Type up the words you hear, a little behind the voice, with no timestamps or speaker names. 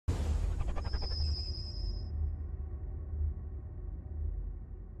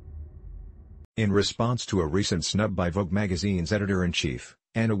In response to a recent snub by Vogue magazine's editor-in-chief,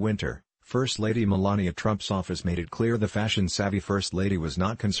 Anna Wintour, First Lady Melania Trump's office made it clear the fashion-savvy First Lady was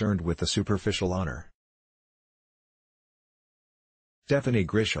not concerned with the superficial honor. Stephanie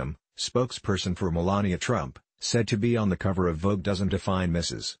Grisham, spokesperson for Melania Trump, said to be on the cover of Vogue doesn't define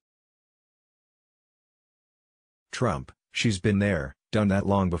Mrs. Trump. She's been there, done that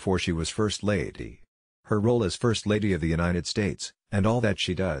long before she was First Lady. Her role as First Lady of the United States, and all that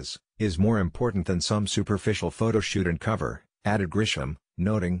she does, is more important than some superficial photo shoot and cover, added Grisham,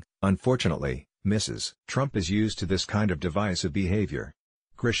 noting, unfortunately, Mrs. Trump is used to this kind of divisive behavior.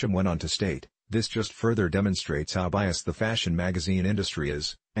 Grisham went on to state, this just further demonstrates how biased the fashion magazine industry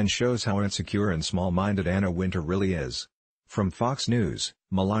is, and shows how insecure and small-minded Anna Wintour really is. From Fox News,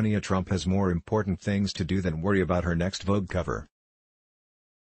 Melania Trump has more important things to do than worry about her next Vogue cover.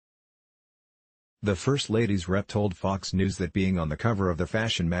 The First Lady's rep told Fox News that being on the cover of the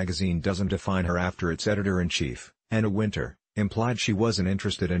fashion magazine doesn't define her after its editor-in-chief, Anna Wintour, implied she wasn't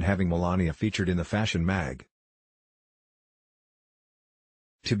interested in having Melania featured in the fashion mag.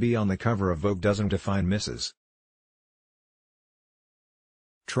 To be on the cover of Vogue doesn't define Mrs.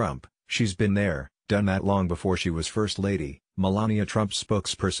 Trump. She's been there, done that long before she was First Lady, Melania Trump's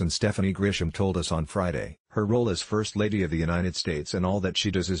spokesperson Stephanie Grisham told us on Friday. Her role as First Lady of the United States and all that she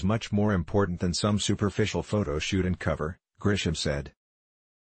does is much more important than some superficial photo shoot and cover, Grisham said.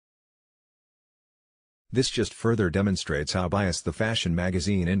 This just further demonstrates how biased the fashion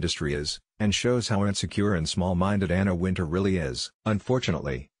magazine industry is, and shows how insecure and small-minded Anna Wintour really is.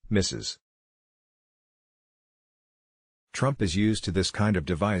 Unfortunately, Mrs. Trump is used to this kind of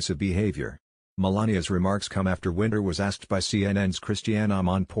divisive behavior. Melania's remarks come after Wintour was asked by CNN's Christiane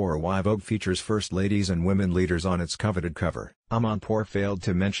Amanpour why Vogue features First Ladies and women leaders on its coveted cover. Amanpour failed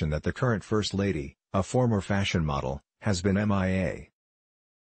to mention that the current First Lady, a former fashion model, has been MIA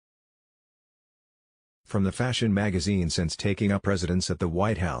from the fashion magazine since taking up residence at the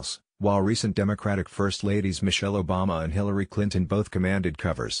White House, while recent Democratic First Ladies Michelle Obama and Hillary Clinton both commanded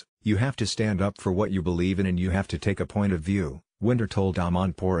covers. You have to stand up for what you believe in and you have to take a point of view, Wintour told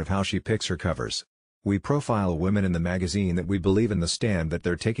Amanpour of how she picks her covers. We profile women in the magazine that we believe in the stand that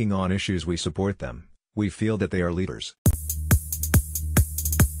they're taking on issues we support them, we feel that they are leaders.